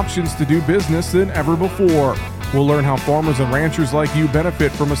more options to do business than ever before. We'll learn how farmers and ranchers like you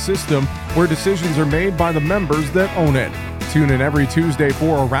benefit from a system where decisions are made by the members that own it. Tune in every Tuesday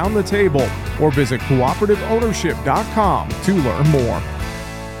for Around the Table, or visit cooperativeownership.com to learn more.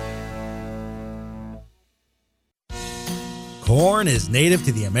 Corn is native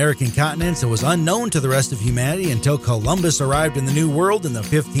to the American continent and was unknown to the rest of humanity until Columbus arrived in the New World in the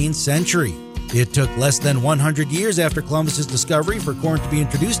 15th century. It took less than 100 years after Columbus's discovery for corn to be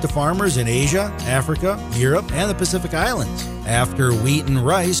introduced to farmers in Asia, Africa, Europe, and the Pacific Islands. After wheat and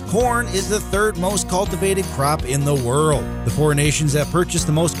rice, corn is the third most cultivated crop in the world. The four nations that purchase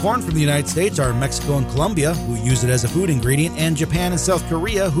the most corn from the United States are Mexico and Colombia, who use it as a food ingredient, and Japan and South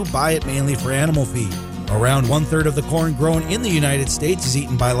Korea, who buy it mainly for animal feed. Around 1/3 of the corn grown in the United States is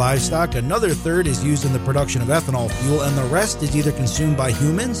eaten by livestock, another third is used in the production of ethanol fuel, and the rest is either consumed by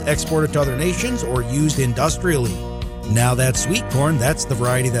humans, exported to other nations, or used industrially. Now that sweet corn, that's the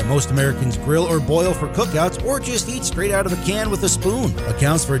variety that most Americans grill or boil for cookouts or just eat straight out of a can with a spoon,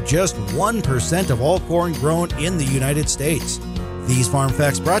 accounts for just 1% of all corn grown in the United States. These farm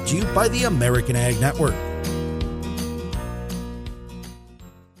facts brought to you by the American Ag Network.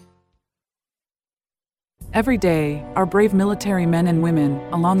 Every day, our brave military men and women,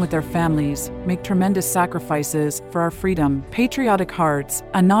 along with their families, make tremendous sacrifices for our freedom. Patriotic Hearts,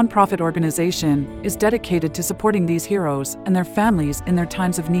 a nonprofit organization, is dedicated to supporting these heroes and their families in their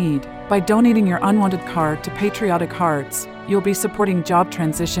times of need. By donating your unwanted card to Patriotic Hearts, you'll be supporting job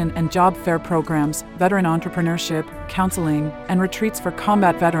transition and job fair programs, veteran entrepreneurship, counseling, and retreats for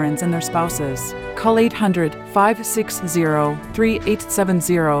combat veterans and their spouses. Call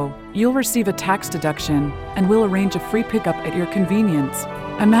 800-560-3870. You'll receive a tax deduction, and we'll arrange a free pickup at your convenience.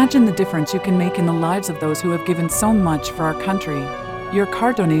 Imagine the difference you can make in the lives of those who have given so much for our country. Your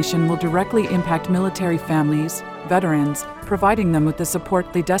car donation will directly impact military families, veterans, providing them with the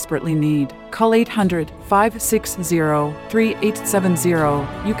support they desperately need. Call 800-560-3870.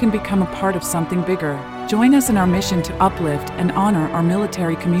 You can become a part of something bigger. Join us in our mission to uplift and honor our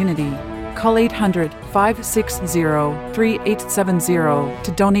military community. Call 800-560-3870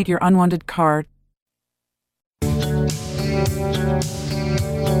 to donate your unwanted card.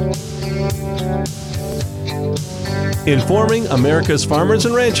 Informing America's farmers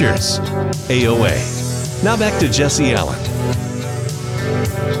and ranchers. AOA. Now back to Jesse Allen.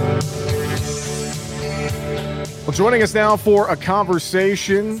 Well, joining us now for a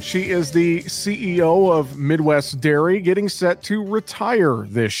conversation, she is the CEO of Midwest Dairy, getting set to retire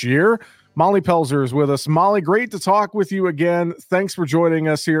this year. Molly Pelzer is with us. Molly, great to talk with you again. Thanks for joining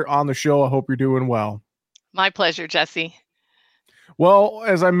us here on the show. I hope you're doing well. My pleasure, Jesse. Well,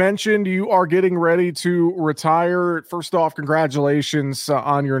 as I mentioned, you are getting ready to retire. First off, congratulations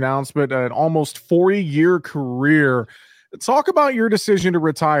on your announcement, an almost 40-year career. Talk about your decision to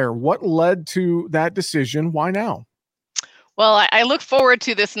retire. What led to that decision? Why now? Well, I look forward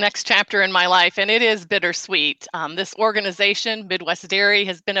to this next chapter in my life, and it is bittersweet. This organization, Midwest Dairy,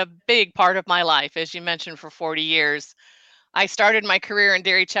 has been a big part of my life, as you mentioned, for 40 years. I started my career in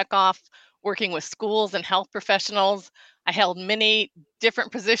dairy checkoff, working with schools and health professionals. I held many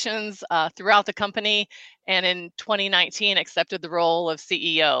different positions throughout the company, and in 2019 accepted the role of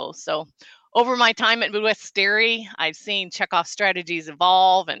CEO. So over my time at Midwest Dairy, I've seen checkoff strategies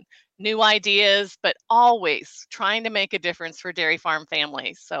evolve and new ideas, but always trying to make a difference for dairy farm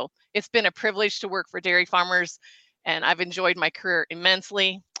families. So it's been a privilege to work for dairy farmers, and I've enjoyed my career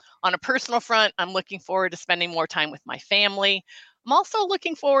immensely. On a personal front, I'm looking forward to spending more time with my family. I'm also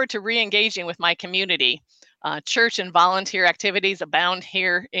looking forward to re-engaging with my community. Church and volunteer activities abound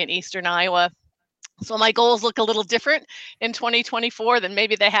here in Eastern Iowa. So my goals look a little different in 2024 than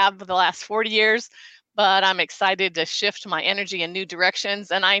maybe they have the last 40 years, but I'm excited to shift my energy in new directions.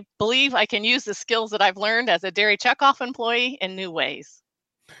 And I believe I can use the skills that I've learned as a dairy checkoff employee in new ways.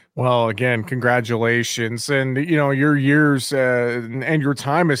 Well, again, congratulations. And, you know, your years and your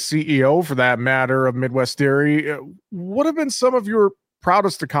time as CEO, for that matter, of Midwest Dairy, what have been some of your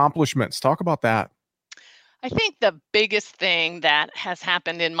proudest accomplishments? Talk about that. I think the biggest thing that has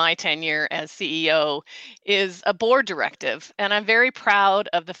happened in my tenure as CEO is a board directive. And I'm very proud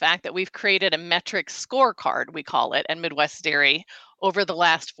of the fact that we've created a metric scorecard, we call it, at Midwest Dairy over the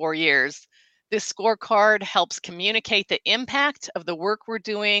last 4 years. This scorecard helps communicate the impact of the work we're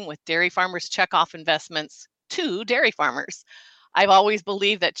doing with dairy farmers' checkoff investments to dairy farmers. I've always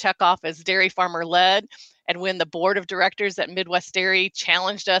believed that checkoff is dairy farmer led. And when the board of directors at Midwest Dairy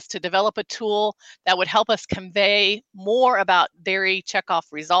challenged us to develop a tool that would help us convey more about dairy checkoff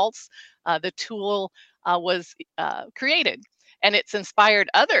results, the tool was created. And it's inspired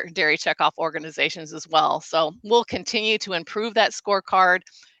other dairy checkoff organizations as well. So we'll continue to improve that scorecard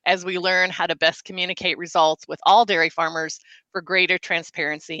as we learn how to best communicate results with all dairy farmers for greater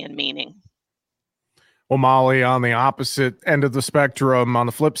transparency and meaning. Well, Molly, on the opposite end of the spectrum, on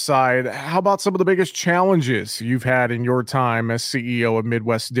the flip side, how about some of the biggest challenges you've had in your time as CEO of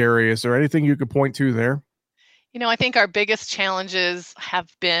Midwest Dairy? Is there anything you could point to there? You know, I think our biggest challenges have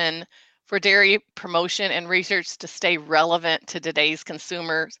been for dairy promotion and research to stay relevant to today's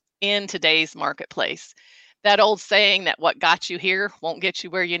consumers in today's marketplace. That old saying that what got you here won't get you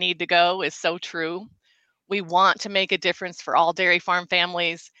where you need to go is so true. We want to make a difference for all dairy farm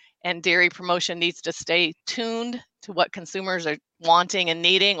families, and dairy promotion needs to stay tuned to what consumers are wanting and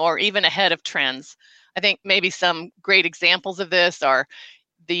needing, or even ahead of trends. I think maybe some great examples of this are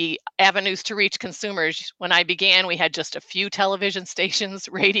the avenues to reach consumers. When I began, we had just a few television stations,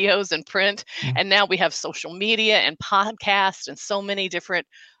 radios, and print, and now we have social media and podcasts and so many different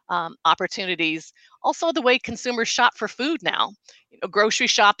opportunities. Also, the way consumers shop for food now. You know, grocery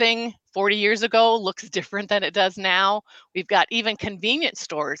shopping 40 years ago looks different than it does now. We've got even convenience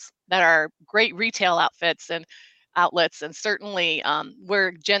stores that are great retail outfits and outlets, and certainly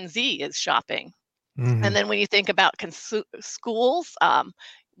where Gen Z is shopping. Mm-hmm. And then when you think about schools,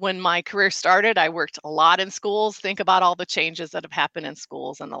 when my career started, I worked a lot in schools. Think about all the changes that have happened in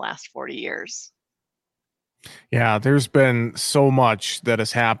schools in the last 40 years. Yeah, there's been so much that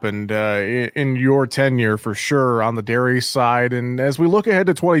has happened in your tenure, for sure, on the dairy side. And as we look ahead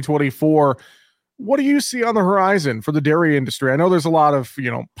to 2024, what do you see on the horizon for the dairy industry? I know there's a lot of,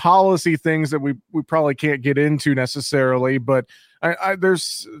 policy things that we probably can't get into necessarily, but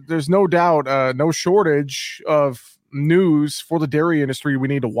there's no doubt, no shortage of news for the dairy industry we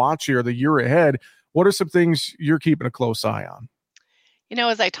need to watch here the year ahead. What are some things you're keeping a close eye on? You know,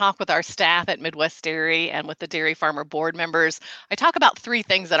 as I talk with our staff at Midwest Dairy and with the dairy farmer board members, I talk about 3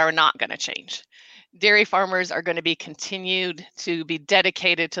 things that are not going to change. Dairy farmers are going to be continued to be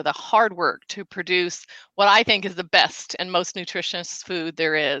dedicated to the hard work to produce what I think is the best and most nutritious food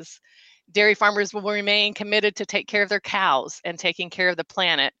there is. Dairy farmers will remain committed to take care of their cows and taking care of the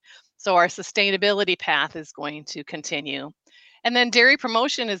planet. So our sustainability path is going to continue. And then dairy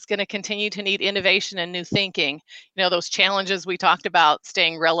promotion is going to continue to need innovation and new thinking. You know, those challenges we talked about,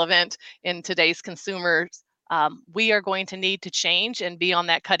 staying relevant in today's consumers, we are going to need to change and be on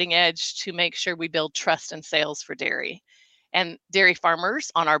that cutting edge to make sure we build trust and sales for dairy. And dairy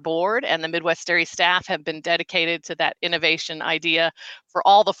farmers on our board and the Midwest Dairy staff have been dedicated to that innovation idea for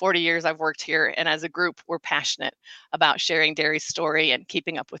all the 40 years I've worked here. And as a group, we're passionate about sharing dairy's story and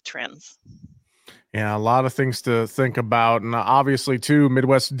keeping up with trends. Yeah, a lot of things to think about. And obviously, too,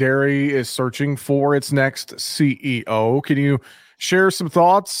 Midwest Dairy is searching for its next CEO. Can you share some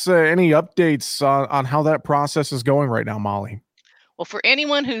thoughts, any updates on how that process is going right now, Molly? Well, for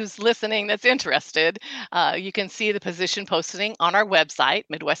anyone who's listening that's interested, you can see the position posting on our website,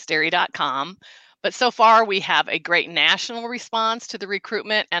 midwestdairy.com. But so far, we have a great national response to the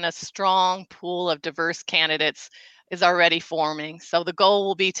recruitment, and a strong pool of diverse candidates is already forming. So the goal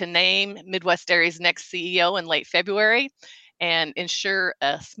will be to name Midwest Dairy's next CEO in late February and ensure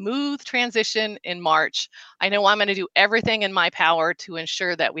a smooth transition in March. I know I'm going to do everything in my power to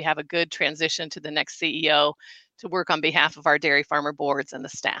ensure that we have a good transition to the next CEO to work on behalf of our dairy farmer boards and the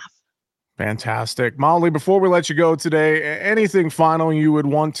staff. Fantastic. Molly, before we let you go today, anything final you would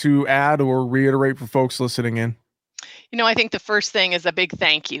want to add or reiterate for folks listening in? You know, I think the first thing is a big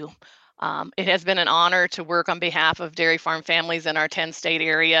thank you. It has been an honor to work on behalf of dairy farm families in our 10-state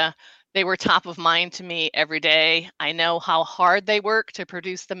area. They were top of mind to me every day. I know how hard they work to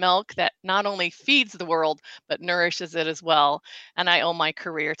produce the milk that not only feeds the world, but nourishes it as well. And I owe my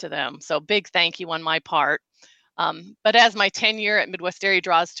career to them. So big thank you on my part. But as my tenure at Midwest Dairy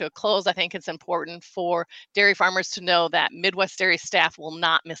draws to a close, I think it's important for dairy farmers to know that Midwest Dairy staff will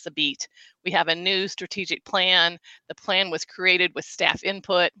not miss a beat. We have a new strategic plan. The plan was created with staff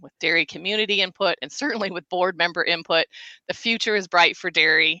input, with dairy community input, and certainly with board member input. The future is bright for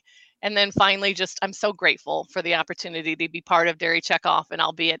dairy. And then finally, I'm so grateful for the opportunity to be part of Dairy Checkoff, and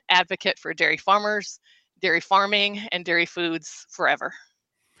I'll be an advocate for dairy farmers, dairy farming, and dairy foods forever.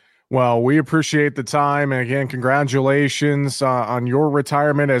 Well, we appreciate the time. And again, congratulations on your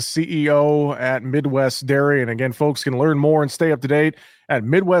retirement as CEO at Midwest Dairy. And again, folks can learn more and stay up to date at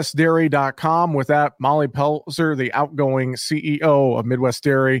midwestdairy.com. With that, Molly Pelzer, the outgoing CEO of Midwest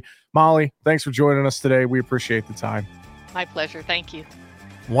Dairy. Molly, thanks for joining us today. We appreciate the time. My pleasure. Thank you.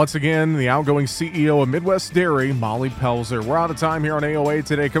 Once again, the outgoing CEO of Midwest Dairy, Molly Pelzer. We're out of time here on AOA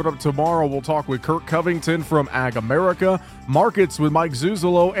today. Coming up tomorrow, we'll talk with Kirk Covington from Ag America, markets with Mike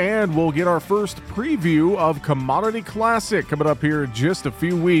Zuzolo, and we'll get our first preview of Commodity Classic coming up here in just a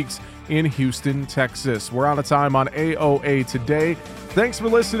few weeks in Houston, Texas. We're out of time on AOA today. Thanks for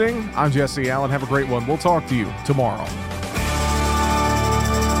listening. I'm Jesse Allen. Have a great one. We'll talk to you tomorrow.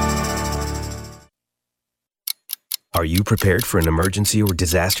 Are you prepared for an emergency or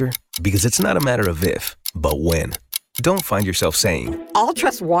disaster? Because it's not a matter of if, but when. Don't find yourself saying, I'll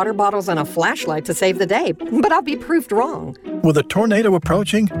trust water bottles and a flashlight to save the day, but I'll be proved wrong. With a tornado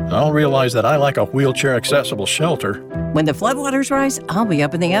approaching, I'll realize that I like a wheelchair-accessible shelter. When the floodwaters rise, I'll be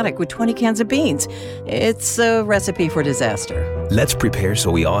up in the attic with 20 cans of beans. It's a recipe for disaster. Let's prepare so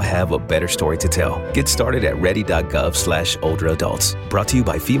we all have a better story to tell. Get started at ready.gov/older adults. Brought to you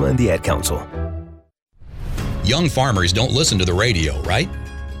by FEMA and the Ad Council. Young farmers don't listen to the radio, right?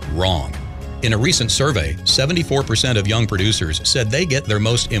 Wrong. In a recent survey, 74% of young producers said they get their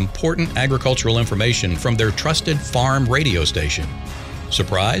most important agricultural information from their trusted farm radio station.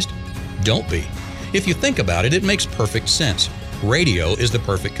 Surprised? Don't be. If you think about it, it makes perfect sense. Radio is the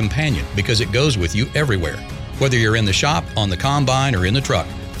perfect companion because it goes with you everywhere. Whether you're in the shop, on the combine, or in the truck,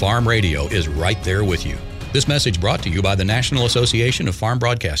 farm radio is right there with you. This message brought to you by the National Association of Farm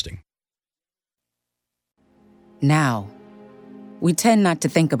Broadcasting. Now. We tend not to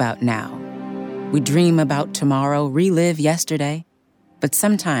think about now. We dream about tomorrow, relive yesterday, but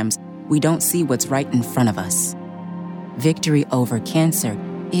sometimes we don't see what's right in front of us. Victory over cancer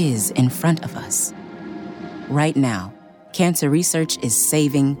is in front of us. Right now, cancer research is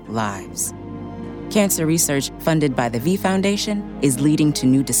saving lives. Cancer research funded by the V Foundation is leading to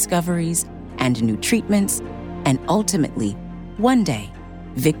new discoveries and new treatments, and ultimately, one day,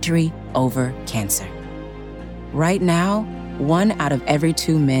 victory over cancer. Right now, 1 out of every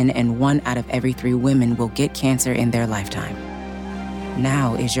 2 men and 1 out of every 3 women will get cancer in their lifetime.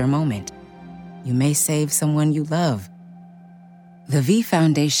 Now is your moment. You may save someone you love. The V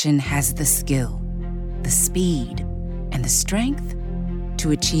Foundation has the skill, the speed, and the strength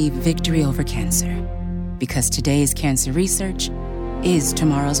to achieve victory over cancer. Because today's cancer research is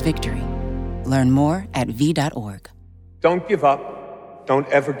tomorrow's victory. Learn more at v.org. Don't give up. Don't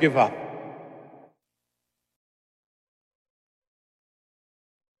ever give up.